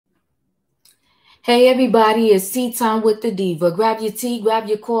Hey everybody, it's tea time with the diva. Grab your tea, grab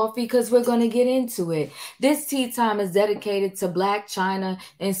your coffee, because we're going to get into it. This tea time is dedicated to Blac Chyna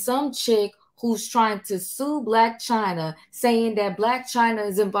and some chick who's trying to sue Blac Chyna, saying that Blac Chyna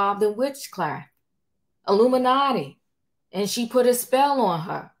is involved in witchcraft, Illuminati, and she put a spell on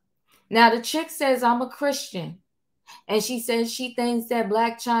her. Now the chick says, I'm a Christian, and she says she thinks that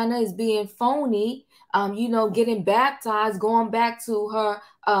Blac Chyna is being phony, getting baptized, going back to her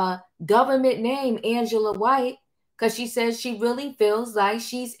government name, Angela White, because she says she really feels like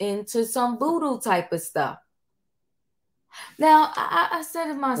she's into some voodoo type of stuff. Now, I said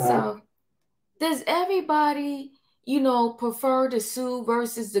to myself, does everybody, prefer to sue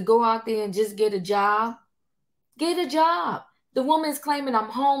versus to go out there and just get a job? Get a job. The woman's claiming I'm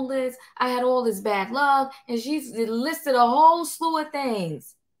homeless, I had all this bad luck, and she's listed a whole slew of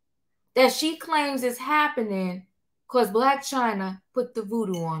things that she claims is happening because Blac Chyna put the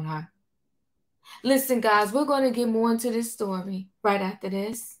voodoo on her. Listen, guys, we're going to get more into this story right after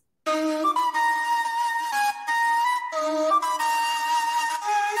this.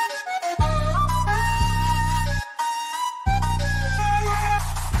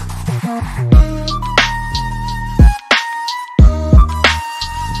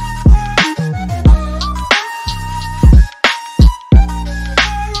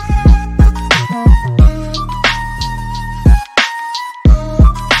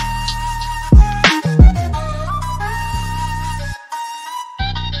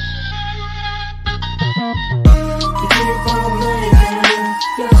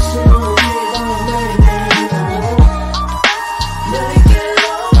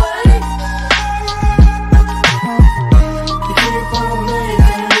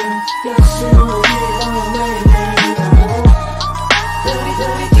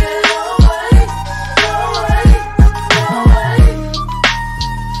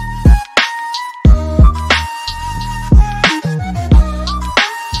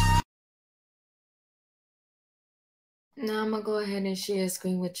 Now I'm going to go ahead and share a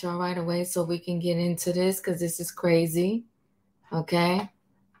screen with y'all right away so we can get into this, because this is crazy, okay?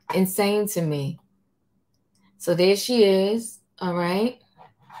 Insane to me. So there she is, all right?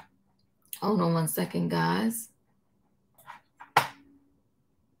 Hold on one second, guys.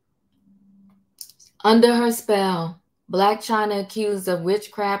 Under her spell, Blac Chyna accused of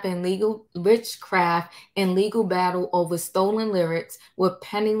witchcraft and legal battle over stolen lyrics with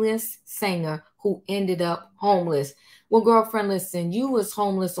penniless singer who ended up homeless. Well, girlfriend, listen, you was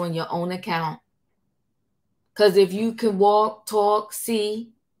homeless on your own account. Because if you can walk, talk,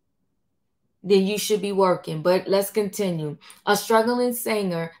 see, then you should be working. But let's continue. A struggling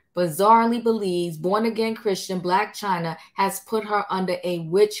singer bizarrely believes born-again Christian Blac Chyna has put her under a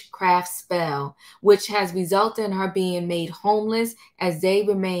witchcraft spell, which has resulted in her being made homeless as they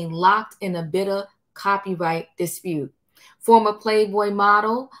remain locked in a bitter copyright dispute. Former Playboy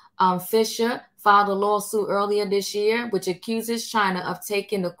model Fisher filed a lawsuit earlier this year, which accuses Chyna of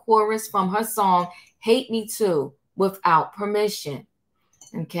taking the chorus from her song Hate Me Too without permission.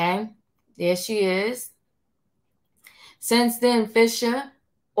 Okay, there she is. Since then, Fisher,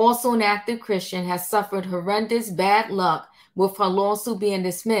 also an active Christian, has suffered horrendous bad luck, with her lawsuit being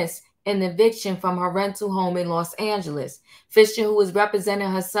dismissed and eviction from her rental home in Los Angeles. Fisher, who is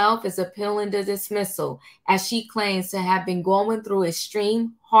representing herself, is appealing the dismissal, as she claims to have been going through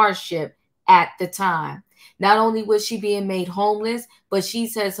extreme hardship at the time. Not only was she being made homeless, but she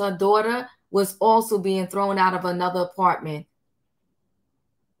says her daughter was also being thrown out of another apartment.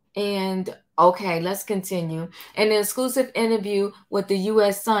 And okay, let's continue. In an exclusive interview with the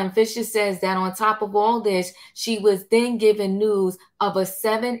U.S. Sun, Fisher says that on top of all this, she was then given news of a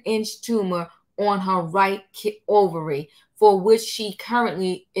 7-inch tumor on her right ovary, for which she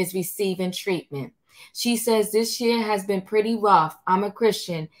currently is receiving treatment. She says this year has been pretty rough. I'm a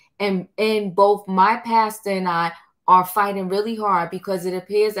Christian, and both my pastor and I are fighting really hard because it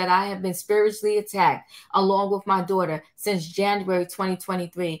appears that I have been spiritually attacked along with my daughter since January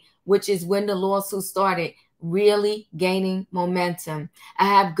 2023, which is when the lawsuit started really gaining momentum. I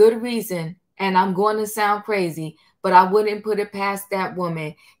have good reason, and I'm going to sound crazy, but I wouldn't put it past that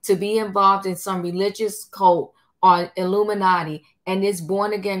woman to be involved in some religious cult or Illuminati, and this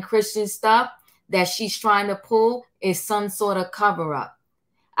born-again Christian stuff that she's trying to pull is some sort of cover-up.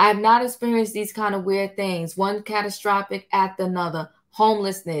 I have not experienced these kind of weird things, one catastrophic after another,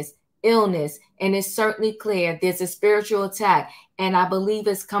 homelessness, illness, and it's certainly clear there's a spiritual attack, and I believe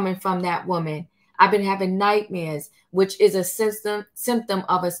it's coming from that woman. I've been having nightmares, which is a symptom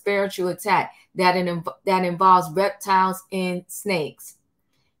of a spiritual attack that involves reptiles and snakes.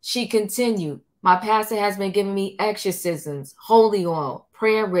 She continued, my pastor has been giving me exorcisms, holy oil,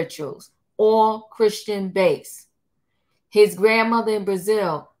 prayer rituals, all Christian based. His grandmother in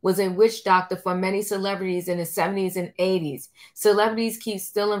Brazil was a witch doctor for many celebrities in the 70s and 80s. Celebrities keep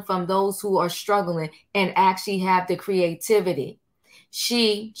stealing from those who are struggling and actually have the creativity.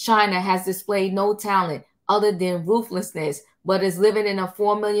 She, Chyna, has displayed no talent other than ruthlessness, but is living in a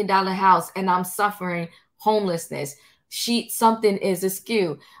 $4 million house, and I'm suffering homelessness. Something is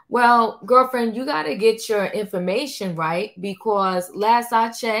askew. Well, girlfriend, you got to get your information right, because last I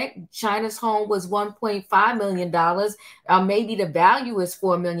checked, Chyna's home was $1.5 million. Maybe the value is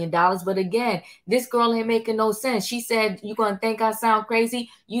 $4 million. But again, this girl ain't making no sense. She said, "You going to think I sound crazy?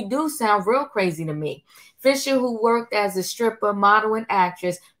 You do sound real crazy to me." Fisher, who worked as a stripper, model, and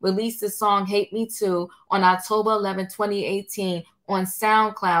actress, released the song "Hate Me Too" on October 11, 2018 on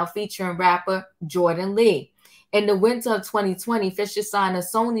SoundCloud, featuring rapper Jordan Lee. In the winter of 2020, Fisher signed a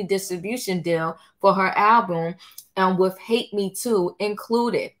Sony distribution deal for her album, with "Hate Me Too"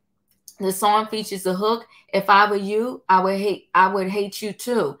 included. The song features the hook, "If I were you, I would hate you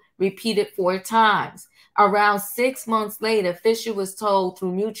too," repeated 4 times. Around 6 months later, Fisher was told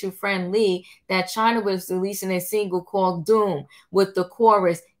through mutual friend Lee that Chyna was releasing a single called "Doom" with the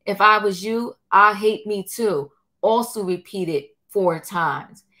chorus, "If I was you, I hate me too," also repeated 4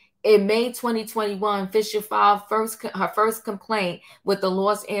 times. In May 2021, Fisher filed her first complaint with the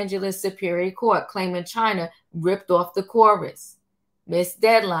Los Angeles Superior Court, claiming Chyna ripped off the chorus. Missed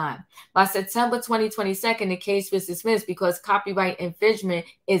deadline. By September 2022, the case was dismissed because copyright infringement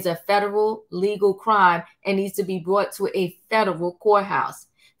is a federal legal crime and needs to be brought to a federal courthouse.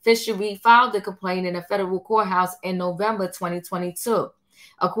 Fisher refiled the complaint in a federal courthouse in November 2022.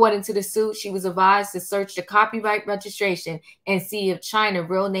 According to the suit, she was advised to search the copyright registration and see if Chyna,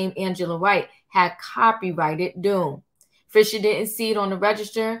 real name Angela Wright, had copyrighted "Doom." Fisher didn't see it on the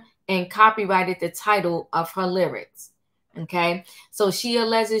register and copyrighted the title of her lyrics. Okay, so she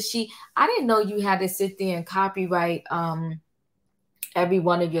alleges I didn't know you had to sit there and copyright every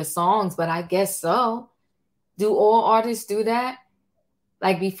one of your songs, but I guess so. Do all artists do that?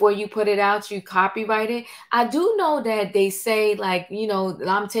 Like, before you put it out, you copyright it? I do know that they say, like,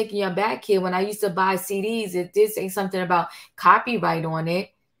 I'm taking your back here. When I used to buy CDs, it did say something about copyright on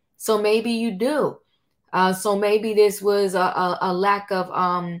it. So maybe you do. So maybe this was a lack of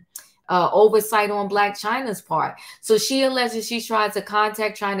oversight on Blac Chyna's part. So she alleges she tried to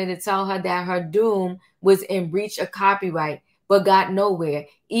contact Chyna to tell her that her "Doom" was in breach of copyright, but got nowhere,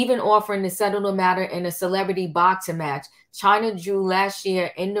 even offering to settle the matter in a celebrity boxing match Chyna drew last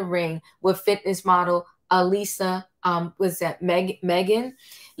year in the ring with fitness model Alisa, Megan?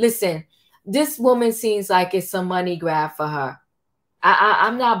 Listen, this woman seems like it's some money grab for her.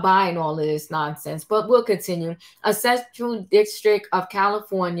 I'm not buying all of this nonsense, but we'll continue. A Central District of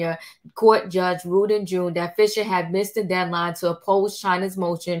California court judge ruled in June that Fisher had missed the deadline to oppose Chyna's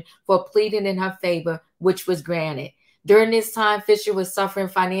motion for pleading in her favor, which was granted. During this time, Fisher was suffering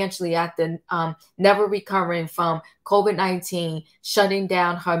financially after never recovering from COVID-19, shutting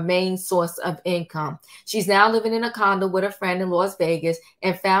down her main source of income. She's now living in a condo with a friend in Las Vegas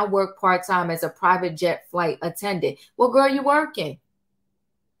and found work part-time as a private jet flight attendant. Well, girl, you working?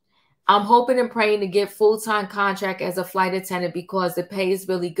 "I'm hoping and praying to get full-time contract as a flight attendant because the pay is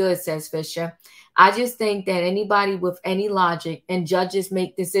really good," says Fisher. "I just think that anybody with any logic, and judges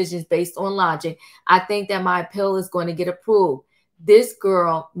make decisions based on logic, I think that my appeal is going to get approved. This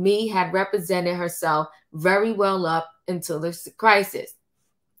girl, me, had represented herself very well up until this crisis."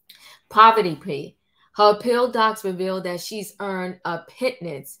 Poverty plea. Her appeal docs reveal that she's earned a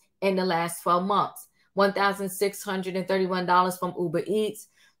pittance in the last 12 months. $1,631 from Uber Eats,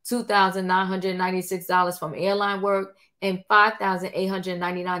 $2,996 from airline work, and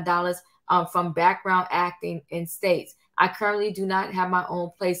 $5,899 from background acting in states. "I currently do not have my own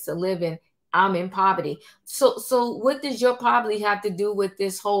place to live in. I'm in poverty." So what does your poverty have to do with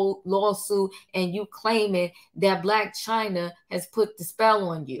this whole lawsuit and you claiming that Blac Chyna has put the spell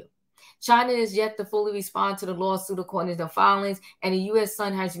on you? Chyna is yet to fully respond to the lawsuit, according to the filings, and the U.S.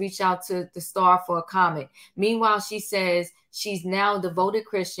 Sun has reached out to the star for a comment. Meanwhile, she says she's now a devoted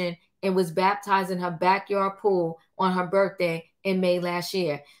Christian and was baptized in her backyard pool on her birthday in May last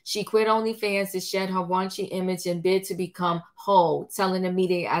year. She quit OnlyFans to shed her raunchy image and bid to become whole, telling the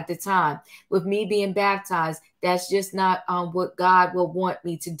media at the time, "With me being baptized, that's just not what God will want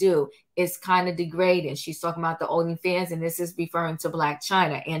me to do. It's kind of degrading." She's talking about the OnlyFans, and this is referring to Blac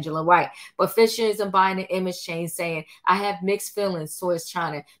Chyna, Angela Wright. But Fisher isn't buying an image change, saying, "I have mixed feelings towards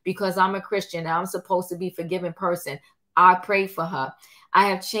Chyna because I'm a Christian and I'm supposed to be a forgiving person. I pray for her. I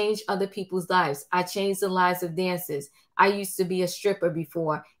have changed other people's lives. I changed the lives of dancers. I used to be a stripper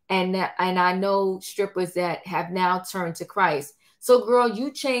before, and I know strippers that have now turned to Christ. So, girl,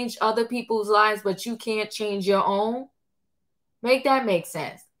 you change other people's lives, but you can't change your own. Make that make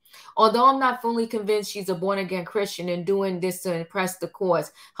sense. Although I'm not fully convinced she's a born-again Christian and doing this to impress the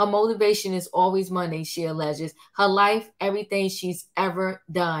courts, her motivation is always money, she alleges. Her life, everything she's ever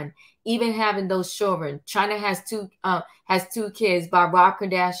done, even having those children. Chyna has two kids by Rob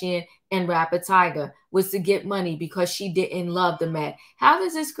Kardashian and rapper Tiger, was to get money because she didn't love the man. How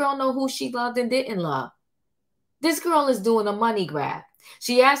does this girl know who she loved and didn't love? This girl is doing a money grab.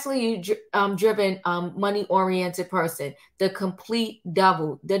 She actually driven, money-oriented person. The complete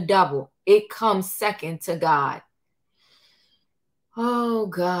double, the double. It comes second to God. Oh,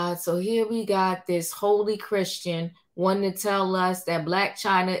 God. So here we got this holy Christian wanting to tell us that Blac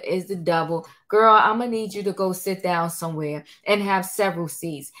Chyna is the devil. Girl, I'm going to need you to go sit down somewhere and have several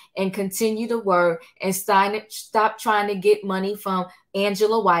seats and continue to work and stop trying to get money from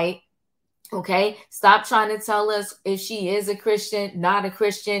Angela White. Okay, stop trying to tell us if she is a Christian, not a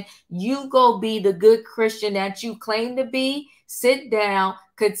Christian. You go be the good Christian that you claim to be. Sit down,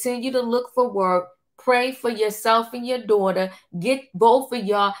 continue to look for work, pray for yourself and your daughter. Get both of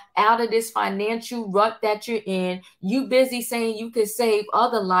y'all out of this financial rut that you're in. You busy saying you can save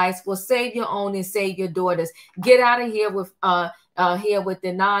other lives. Well, save your own and save your daughters. Get out of here with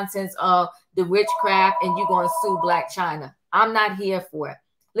the nonsense of the witchcraft and you're going to sue Blac Chyna. I'm not here for it.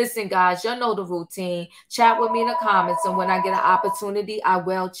 Listen, guys, you know the routine. Chat with me in the comments, and when I get an opportunity, I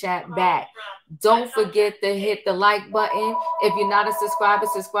will chat back. Don't forget to hit the like button. If you're not a subscriber,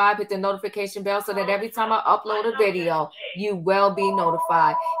 subscribe. Hit the notification bell so that every time I upload a video, you will be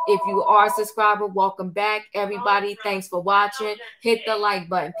notified. If you are a subscriber, welcome back, everybody. Thanks for watching. Hit the like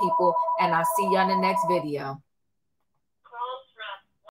button, people, and I'll see you on the next video.